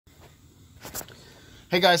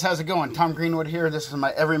Hey guys, how's it going? Tom Greenwood here. This is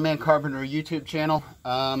my Everyman Carpenter YouTube channel.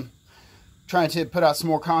 Trying to put out some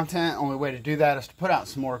more content. Only way to do that is to put out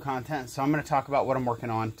some more content. So I'm going to talk about what I'm working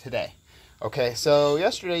on today. Okay, so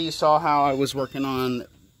yesterday you saw how I was working on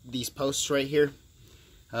these posts right here.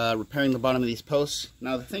 Repairing the bottom of these posts.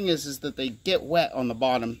 Now the thing is that they get wet on the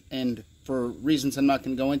bottom, and for reasons I'm not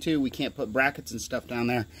going to go into, we can't put brackets and stuff down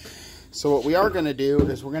there. So what we are going to do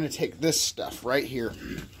is we're going to take this stuff right here.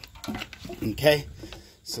 Okay,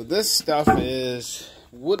 so this stuff is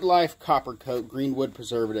Wood Life Copper Coat Green Wood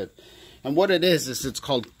Preservative, and what it is it's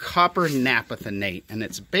called copper naphthenate, and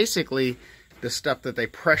it's basically the stuff that they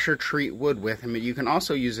pressure treat wood with. I mean, you can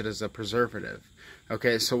also use it as a preservative.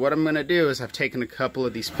 Okay, so what I'm going to do is I've taken a couple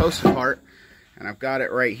of these posts apart, and I've got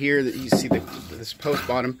it right here that you see this post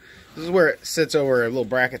bottom. This is where it sits over a little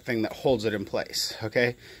bracket thing that holds it in place.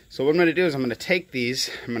 Okay, so what I'm going to do is I'm going to take these,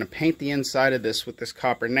 I'm going to paint the inside of this with this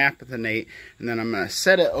copper naphthenate, and then I'm going to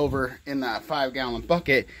set it over in that 5-gallon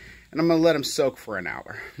bucket, and I'm going to let them soak for an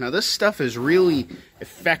hour. Now this stuff is really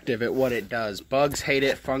effective at what it does. Bugs hate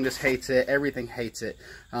it, fungus hates it, everything hates it.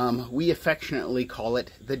 We affectionately call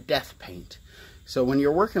it the death paint. So when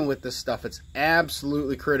you're working with this stuff, it's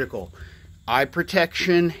absolutely critical. Eye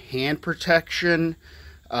protection, hand protection.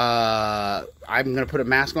 I'm going to put a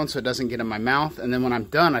mask on so it doesn't get in my mouth. And then when I'm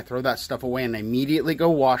done, I throw that stuff away and I immediately go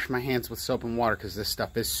wash my hands with soap and water, because this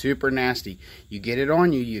stuff is super nasty. You get it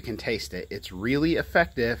on you, you can taste it. It's really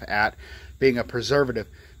effective at being a preservative,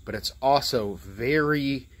 but it's also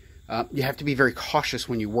very... you have to be very cautious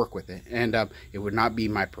when you work with it. And it would not be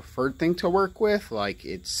my preferred thing to work with. Like,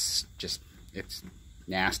 it's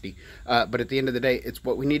nasty, but at the end of the day, it's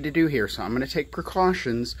what we need to do here. So I'm going to take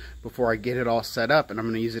precautions before I get it all set up, and I'm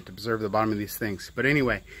going to use it to preserve the bottom of these things. But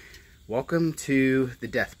anyway, welcome to the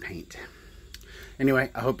death paint. Anyway,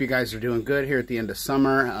 I hope you guys are doing good here at the end of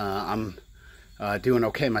summer. I'm doing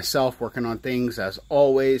okay myself, working on things as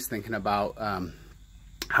always, thinking about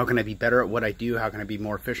how can I be better at what I do, how can I be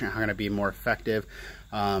more efficient, how can I be more effective,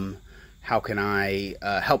 how can I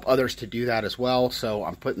help others to do that as well. So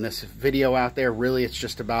I'm putting this video out there. Really, it's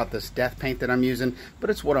just about this death paint that I'm using,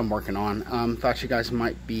 but it's what I'm working on. Thought you guys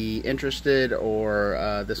might be interested,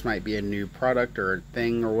 or this might be a new product or a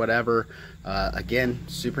thing or whatever. Again,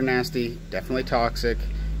 super nasty, definitely toxic.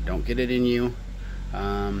 Don't get it in you.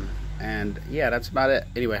 And yeah, that's about it.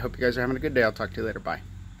 Anyway, I hope you guys are having a good day. I'll talk to you later. Bye.